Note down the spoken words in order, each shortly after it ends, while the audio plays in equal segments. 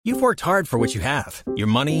You've worked hard for what you have. Your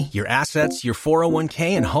money, your assets, your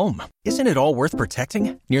 401k, and home. Isn't it all worth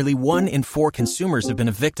protecting? Nearly 1 in 4 consumers have been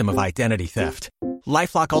a victim of identity theft.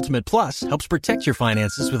 LifeLock Ultimate Plus helps protect your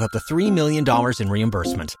finances with up to $3 million in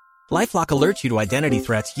reimbursement. LifeLock alerts you to identity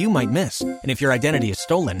threats you might miss. And if your identity is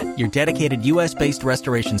stolen, your dedicated U.S.-based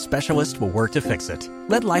restoration specialist will work to fix it.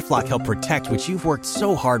 Let LifeLock help protect what you've worked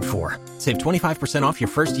so hard for. Save 25% off your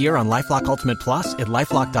first year on LifeLock Ultimate Plus at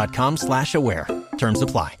LifeLock.com/aware. Terms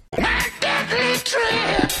apply.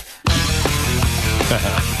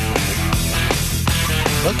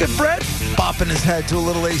 Look at Brett bopping his head to a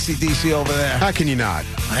little AC/DC over there. How can you not?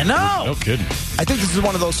 I know. No kidding. I think this is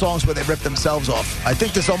one of those songs where they rip themselves off. I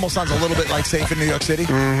think this almost sounds a little bit like Safe in New York City.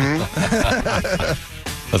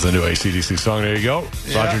 That's a new AC/DC song. There you go.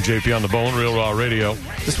 Yeah. Roger and JP on the Bone, Real Raw Radio.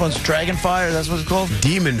 This one's Dragonfire. That's what it's called?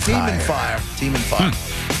 Demon Fire. Demon Fire.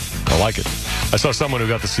 I like it. I saw someone who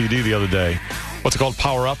got the CD the other day. What's it called?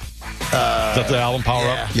 Power Up? Is that the album Power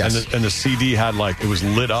yeah. Up? Yes. And the CD had it was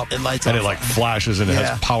lit up. It lights and up. it flashes and it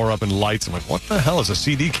has Power Up and lights. I'm like, what the hell is a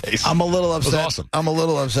CD case? I'm a little upset. It was awesome. I'm a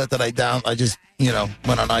little upset that I just, went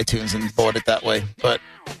on iTunes and bought it that way. But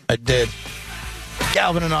I did.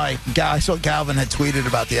 Galvin and I saw Galvin had tweeted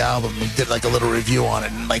about the album. He did a little review on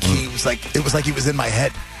it, and he was it was like he was in my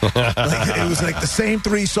head. It was the same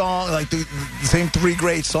 3 songs, the same 3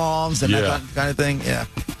 great songs, and that kind of thing. Yeah,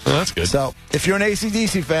 Well, that's good. So if you're an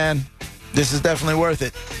AC/DC fan, this is definitely worth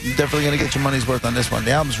it. You're definitely going to get your money's worth on this one.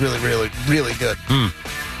 The album's really, really, really good.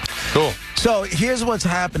 Cool. So here's what's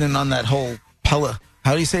happening on that whole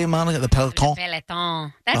How do you say, Monica? The Peloton?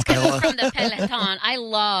 Peloton. That's coming from the Peloton. I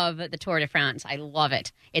love the Tour de France. I love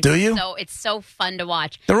it. Do you? It's so fun to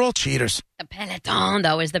watch. They're all cheaters. The Peloton,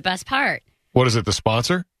 though, is the best part. What is it, the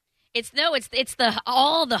sponsor? It's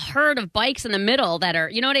all the herd of bikes in the middle that are,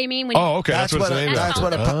 you know what I mean? Okay. That's what it's named That's after.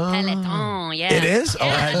 called the Peloton, yeah. It is? Yeah, I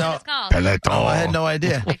had that's what it's called. Peloton. I had no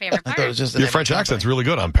idea. My favorite I part. thought it was just Your French accent's really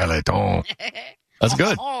good on Peloton. That's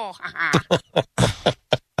good.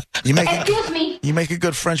 You make Excuse me. You make a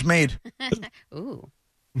good French maid. Ooh.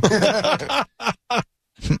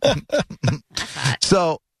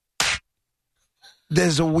 So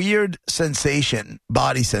there's a weird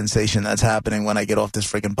body sensation that's happening when I get off this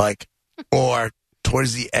freaking bike, or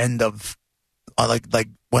towards the end of, like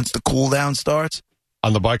once the cool down starts.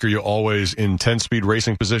 On the bike, are you always in 10-speed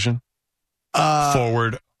racing position?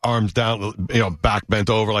 Forward, arms down, back bent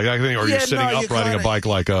over like that thing, or you're sitting up riding a bike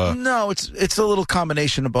like a... No, it's a little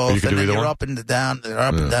combination of both. You can do and then either you're one? up and down, and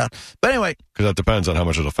up and down. But anyway, Because that depends on how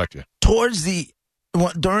much it'll affect you.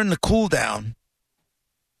 during the cool down,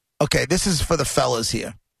 okay, this is for the fellas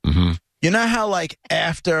here. Mm-hmm. You know how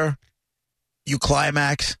after you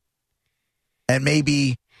climax and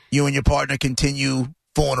maybe you and your partner continue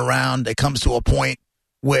fooling around, it comes to a point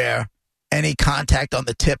where any contact on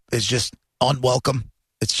the tip is just unwelcome.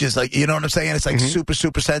 It's just you know what I'm saying? It's super,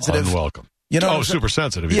 super sensitive. Unwelcome. You know? Oh, super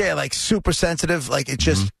sensitive. Yeah, super sensitive. It's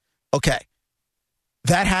just, okay.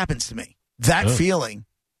 That happens to me. That feeling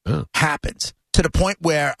happens to the point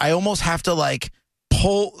where I almost have to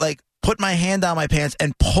put my hand down my pants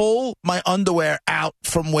and pull my underwear out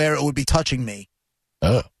from where it would be touching me.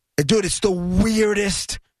 Oh. Dude, it's the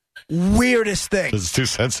weirdest thing. It's too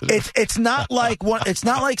sensitive. It's not it's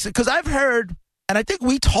not like, because I've heard, and I think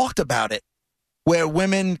we talked about it, where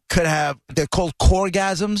women they're called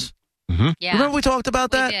coregasms. Mm-hmm. Yeah. Remember we talked about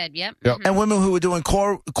that? We did, yep. Yep. And women who were doing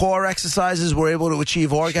core exercises were able to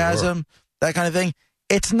achieve orgasm, that kind of thing.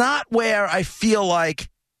 It's not where I feel like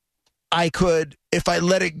I could, if I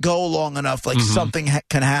let it go long enough, something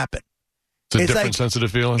can happen. It's a different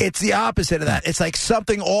sensitive feeling? It's the opposite of that. It's like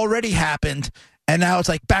something already happened, and now it's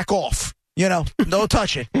like, back off. Don't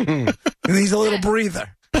touch it. It needs a little breather.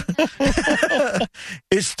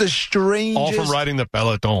 It's the strangest. All from riding the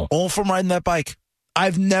Peloton. All from riding that bike.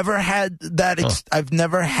 I've never had that. I've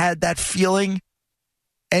never had that feeling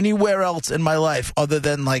anywhere else in my life other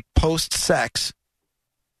than post-sex,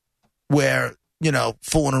 where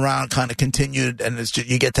fooling around kind of continued, and it's just,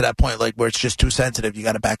 you get to that point where it's just too sensitive. You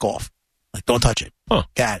got to back off. Don't touch it. Huh.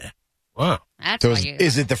 Got it. Wow. That's So why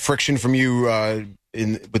is it the friction from you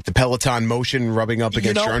with the Peloton motion rubbing up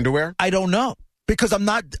against your underwear? I don't know, because I'm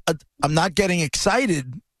not getting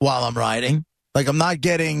excited while I'm riding. I'm not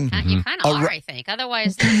getting. You kind of are, I think.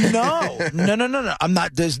 Otherwise, No. I'm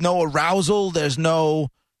not. There's no arousal. There's no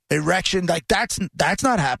erection. That's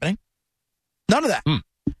not happening. None of that.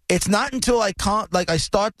 It's not until I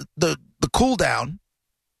start the cool down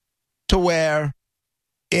to where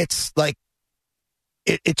it's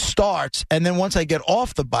it starts, and then once I get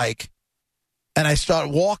off the bike and I start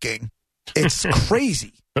walking, it's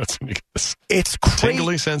crazy. That's when you get this It's crazy.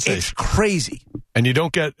 tingly sensation. It's crazy. And you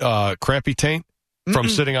don't get crampy taint from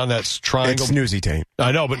sitting on that triangle. It's Snoozy taint.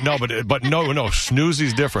 I know, but no,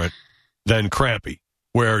 Snoozy's different than crampy.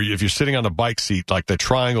 Where if you're sitting on the bike seat, like the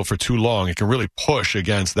triangle for too long, it can really push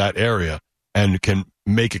against that area and can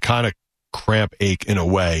make it kind of cramp ache in a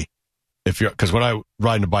way. Because when I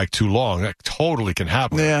ride a bike too long, that totally can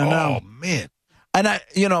happen. Yeah, oh man. And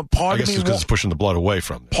part of me, because it's pushing the blood away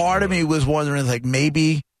from there. Part of me was wondering, like,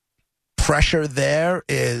 maybe pressure there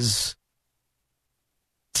is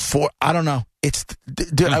I don't know. It's,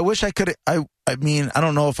 dude, I wish I could. I mean, I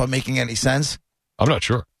don't know if I'm making any sense. I'm not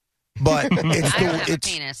sure. But I don't have a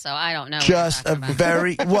penis, so I don't know. Just a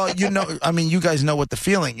very you guys know what the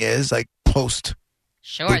feeling is, like post.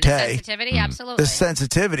 Sure, the sensitivity, absolutely. The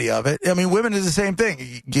sensitivity of it. I mean, women is the same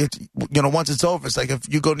thing. Once it's over, it's like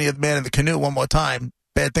if you go near the man in the canoe one more time,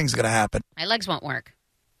 bad things are going to happen. My legs won't work.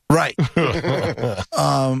 Right.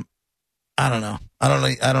 I don't know.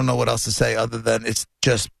 I don't know what else to say other than it's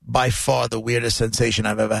just by far the weirdest sensation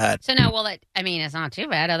I've ever had. So no, it's not too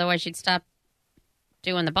bad. Otherwise, you'd stop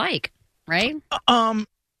doing the bike, right? I'm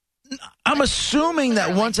assuming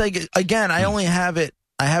that once I get, again, I only have it.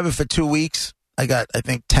 I have it for 2 weeks. I got, I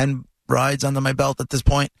think, 10 rides under my belt at this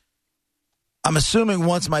point. I'm assuming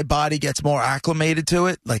once my body gets more acclimated to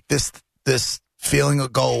it, like this feeling will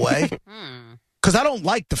go away. Because I don't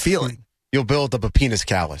like the feeling. You'll build up a penis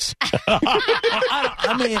callus.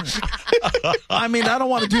 I mean, I don't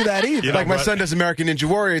want to do that either. Like my son does American Ninja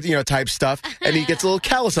Warrior, type stuff, and he gets a little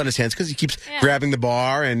callus on his hands because he keeps grabbing the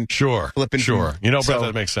bar and flipping. Sure, brother,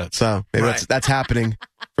 that makes sense. So maybe that's happening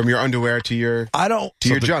from your underwear to your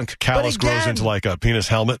your junk. Callus grows into like a penis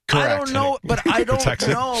helmet. Correct. I don't know, but I don't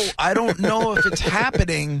know. I don't know if it's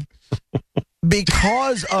happening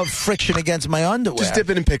because of friction against my underwear. Just dip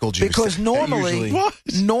it in pickle juice. Because normally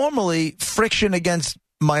friction against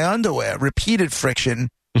my underwear, repeated friction,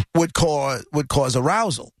 would cause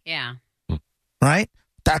arousal. Yeah. Right?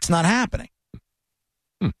 That's not happening.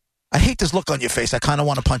 I hate this look on your face. I kind of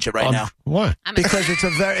want to punch it right now. Why? Because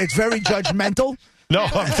it's very judgmental. No,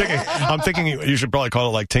 I'm thinking you should probably call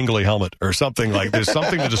it like tingly helmet or something. Like there's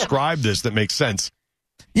something to describe this that makes sense.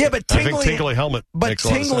 Yeah, but I think tingly helmet makes a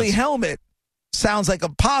lot of sense. Tingly helmet sounds like a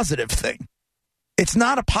positive thing. It's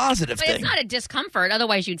not a positive thing. But it's not a discomfort.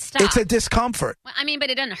 Otherwise, you'd stop. It's a discomfort. Well, but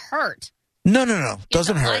it doesn't hurt. No.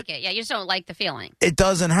 Doesn't hurt. Like it. Yeah, you just don't like the feeling. It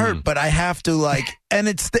doesn't hurt, but I have to and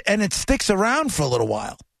it sticks around for a little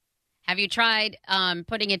while. Have you tried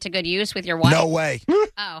putting it to good use with your wife? No way.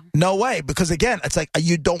 Oh. No way, because again, it's like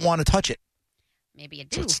you don't want to touch it. Maybe you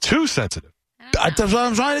do. So it's too sensitive. That's what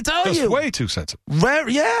I'm trying to tell you. It's way too sensitive.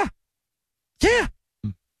 Yeah.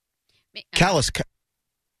 Callus.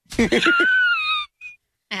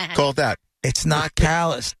 Call it that. It's not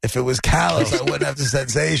callous. If it was callous, I wouldn't have the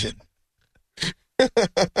sensation.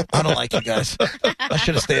 I don't like you guys. I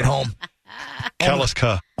should have stayed home. Callus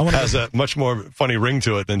has a much more funny ring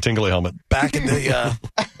to it than tingly helmet. Back in the, I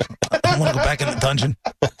want to go back in the dungeon.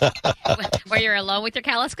 Where you're alone with your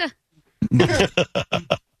Calliska?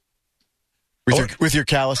 with your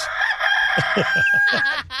callus. I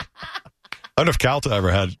wonder if Calta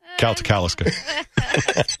ever had Calta Calliska.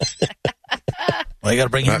 Well, you got to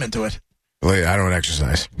bring him into it. Well, I don't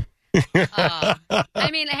exercise. Hey,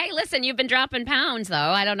 listen, you've been dropping pounds, though.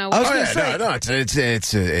 I don't know.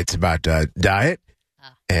 It's about diet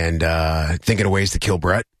and thinking of ways to kill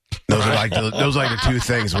Brett. Those are like the two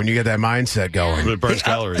things. When you get that mindset going, it burns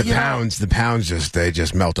calories. The pounds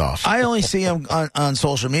just melt off. I only see him on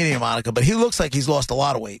social media, Monica, but he looks like he's lost a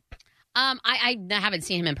lot of weight. I haven't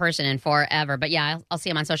seen him in person in forever, but yeah, I'll see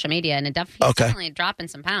him on social media, and he's definitely dropping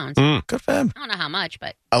some pounds. Good for him. I don't know how much,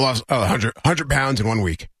 but I lost 100 pounds in 1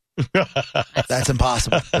 week. That's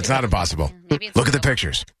impossible. It's not impossible. Look at the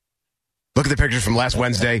pictures. Look at the pictures from last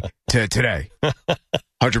Wednesday to today.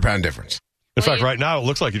 100-pound difference. In fact, right now it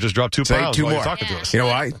looks like you just dropped 2 pounds. 2 more. You're talking to us. You know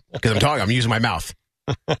why? Because I'm talking. I'm using my mouth.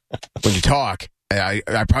 When you talk, I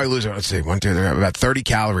probably lose. Let's see, 1, 2, 3, about 30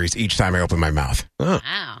 calories each time I open my mouth.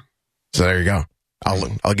 Wow. So there you go.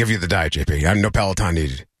 I'll give you the diet, JP. I'm no Peloton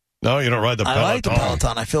needed. No, you don't ride the Peloton. I like the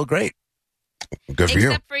Peloton. I feel great. Good for you.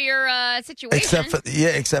 Except for your situation. Except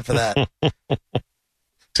for that.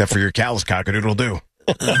 Except for your callus cockadoodle do.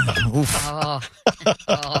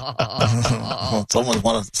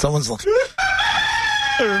 Someone's looking.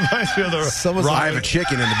 It reminds me of I have a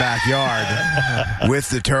chicken in the backyard with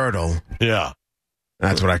the turtle. Yeah.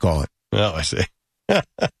 That's what I call it. Oh, I see.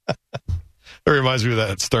 It reminds me of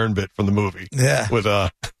that Stern bit from the movie. Yeah.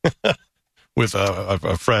 With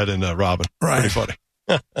Fred and Robin. Right. Pretty funny.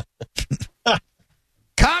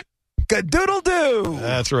 Cock-a-doodle-doo.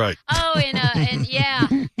 That's right. Oh, and yeah.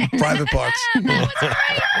 Private parks. That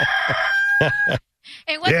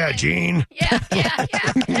was great. Yeah, Gene. Yeah.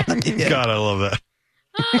 God, I love that.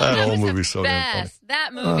 Oh, That whole was the movie's so damn funny. best.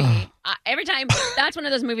 That movie. Every time, that's one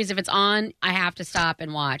of those movies, if it's on, I have to stop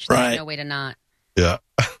and watch. There's Right. no way to not. Yeah.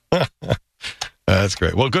 That's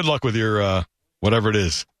great. Well, good luck with your, whatever it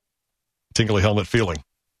is, tingly helmet feeling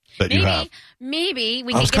that you have. Maybe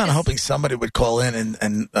we I can was get kind of this. hoping somebody would call in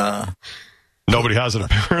and Nobody has it,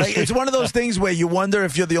 apparently. like, it's one of those things where you wonder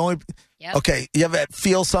if you're the only. Yep. Okay, you ever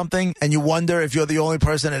feel something and you wonder if you're the only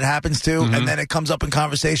person it happens to, and then it comes up in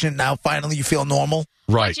conversation. Now, finally, you feel normal.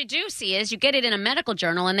 Right. What you do see is you get it in a medical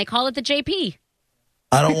journal and they call it the JP.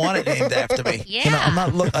 I don't want it named after me. Yeah. You know, I'm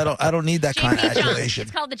not. Look, I don't need that kind of JP junk. adulation.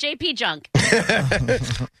 It's called the JP junk.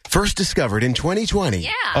 First discovered in 2020.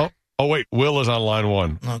 Yeah. Oh, wait. Will is on line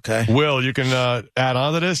one. Okay. Will, you can add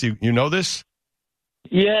on to this? You know this?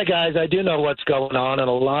 Yeah, guys, I do know what's going on, and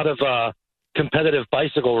a lot of competitive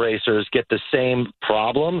bicycle racers get the same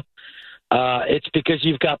problem. It's because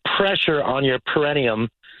you've got pressure on your perineum,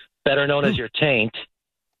 better known as your taint,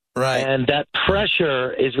 Right. and that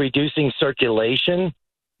pressure is reducing circulation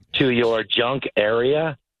to your junk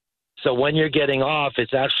area. So when you're getting off,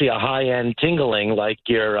 it's actually a high-end tingling, like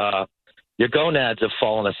your gonads have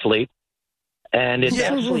fallen asleep, and it's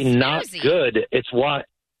actually not Snoozy. good. It's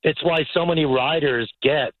why so many riders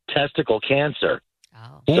get testicle cancer.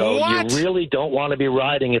 Oh. So What? you really don't want to be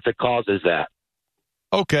riding if it causes that.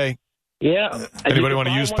 Okay. Yeah. And Anybody you want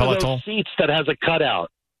to can use buy one of those Peloton? seats that has a cutout.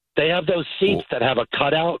 They have those seats that have a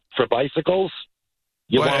cutout for bicycles.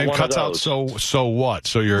 You Well, want and one cuts of out, those. so what?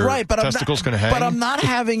 So your Right, but testicles I'm can not, hang? But I'm not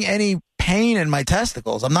having any pain in my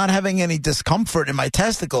testicles. I'm not having any discomfort in my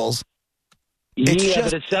testicles. It's Yeah,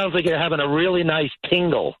 just- but it sounds like you're having a really nice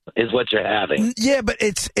tingle is what you're having. Yeah, but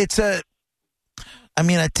it's a. I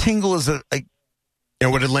mean, a tingle is a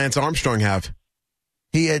And what did Lance Armstrong have?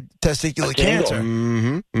 he had testicular A tingle. cancer,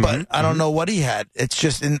 Mm-hmm. but I don't know what he had. It's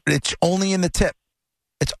just it's only in the tip.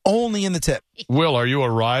 It's only in the tip. Will, are you a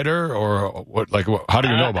rider or what? Like, how do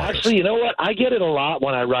you know about Actually, you know what? I get it a lot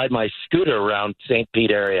when I ride my scooter around St.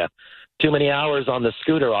 Pete area. Too many hours on the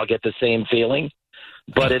scooter, I'll get the same feeling.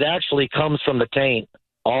 But it actually comes from the taint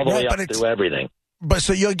all the Right, way up but it's- through everything. But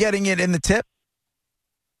so you're getting it in the tip?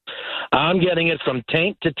 I'm getting it from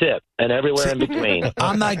taint to tip and everywhere in between.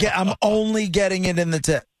 I'm not. I'm only getting it in the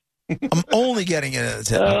tip. I'm only getting it in the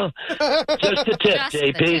tip. Just the tip, Just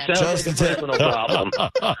the JP. tip. Sounds Just like the a tip. personal problem.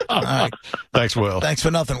 All right. this? Thanks, Will. Thanks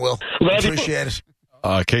for nothing, Will. Love you. Appreciate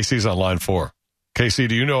it. Casey's on line 4. Casey,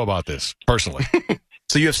 do you know about this personally?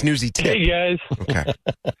 So you have Snoozy tip. Hey, guys. Okay.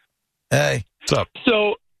 Hey. What's up?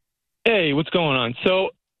 So, hey, what's going on? So,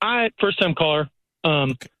 first-time caller,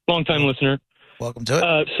 long-time listener. Welcome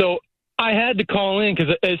to it. So, I had to call in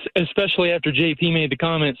because, especially after JP made the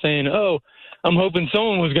comment saying, "Oh, I'm hoping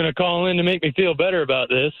someone was going to call in to make me feel better about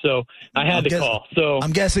this." So, I had to call. So,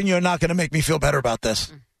 I'm guessing you're not going to make me feel better about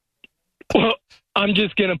this. well, I'm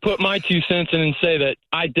just going to put my 2 cents in and say that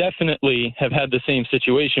I definitely have had the same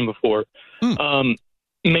situation before,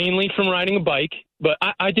 mainly from riding a bike. But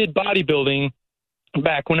I did bodybuilding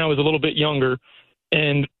back when I was a little bit younger,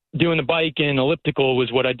 and doing the bike and elliptical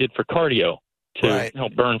was what I did for cardio to Right.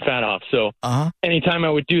 help burn fat off. So Uh-huh. anytime I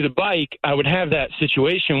would do the bike, I would have that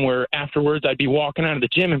situation where afterwards I'd be walking out of the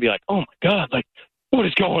gym and be like, "Oh my God, like, what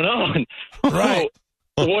is going on?" Right.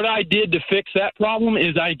 So what I did to fix that problem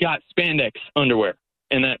is I got spandex underwear,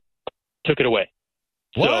 and that took it away.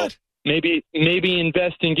 What? So maybe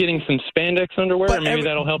invest in getting some spandex underwear, But and maybe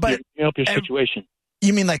that'll help your situation.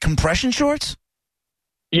 You mean like compression shorts?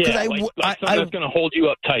 Yeah, I- like I- something that's going to hold you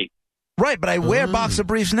up tight. Right, but I wear boxer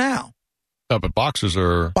briefs now. No, but boxers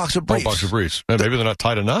are Boxer briefs. boxer briefs. Maybe they're not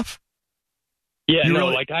tight enough. Yeah, You no,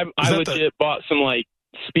 really- like I that legit bought some like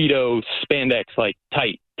Speedo spandex, like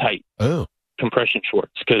tight Oh. compression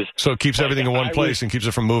shorts, because So it keeps everything in one place and keeps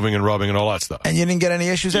it from moving and rubbing and all that stuff. And you didn't get any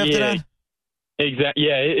issues after Yeah. that? exactly,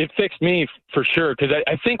 yeah, it fixed me for sure. Because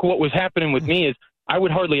I think what was happening with me is I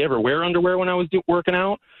would hardly ever wear underwear when I was working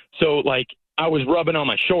out, so like I was rubbing on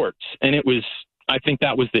my shorts, and I think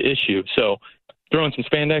that was the issue. So throwing some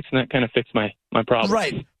spandex, and that kind of fixed my problem.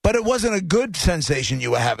 Right. But it wasn't a good sensation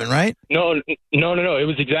you were having, right? No. It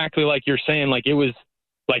was exactly like you're saying. Like it was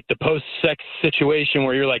like the post-sex situation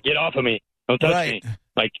where you're like, "Get off of me! Don't touch Right. me!"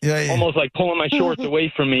 Like Yeah. almost like pulling my shorts away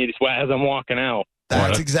from me as I'm walking out.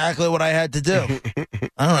 That's Right. exactly what I had to do.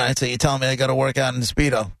 All right, so you're telling me I got to work out in the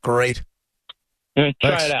Speedo. Great. Try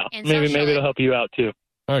Thanks. it out. And Maybe social it'll it. help you out too.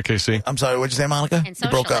 All right, Casey. I'm sorry, what'd you say, Monica? And You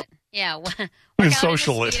social broke up. it. Yeah. Work And out in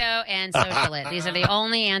social the it. Speedo and social it. These are the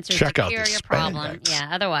only answers Check to out cure the your problem. spandex. Yeah,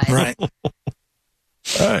 otherwise. Right.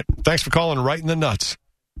 All right. Thanks for calling right in the nuts.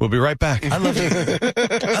 We'll be right back. I love you.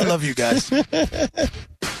 I love you guys.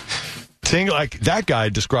 Like that guy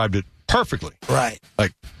described it perfectly. Right.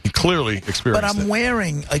 Like he clearly experienced But I'm it.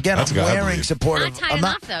 wearing, again, That's I'm a guy I wearing believe. supportive. Not tying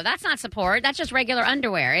off, though. That's not support. That's just regular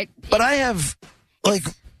underwear. But I have,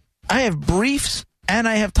 I have briefs and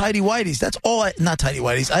I have tidy whities. That's all not tidy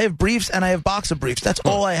whities. I have briefs and I have boxer briefs. That's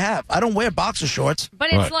all I have. I don't wear boxer shorts.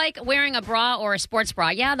 But it's like wearing a bra or a sports bra.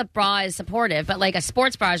 Yeah, the bra is supportive, but like a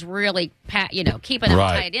sports bra is really, keeping them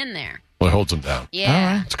tight in there. Well, it holds them down.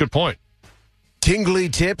 Yeah. That's a good point. Tingly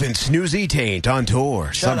Tip and Snoozy Taint on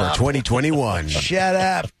tour, summer 2021. Shut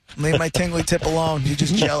up. Leave my tingly tip alone. You're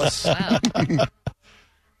just jealous. Wow.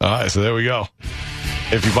 All right, so there we go.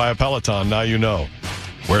 If you buy a Peloton, now you know.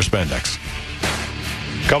 Wear spandex.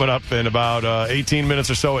 Coming up in about 18 minutes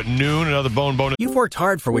or so at noon, another bone bonus. You've worked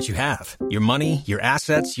hard for what you have. Your money, your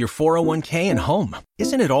assets, your 401k, and home.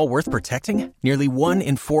 Isn't it all worth protecting? Nearly 1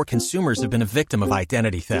 in 4 consumers have been a victim of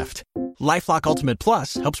identity theft. LifeLock Ultimate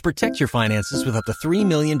Plus helps protect your finances with up to $3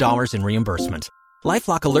 million in reimbursement.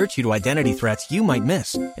 LifeLock alerts you to identity threats you might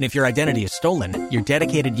miss. And if your identity is stolen, your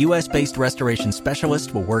dedicated U.S.-based restoration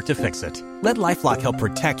specialist will work to fix it. Let LifeLock help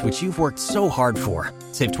protect what you've worked so hard for.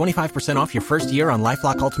 Save 25% off your first year on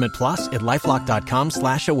LifeLock Ultimate Plus at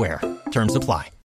LifeLock.com/aware. Terms apply.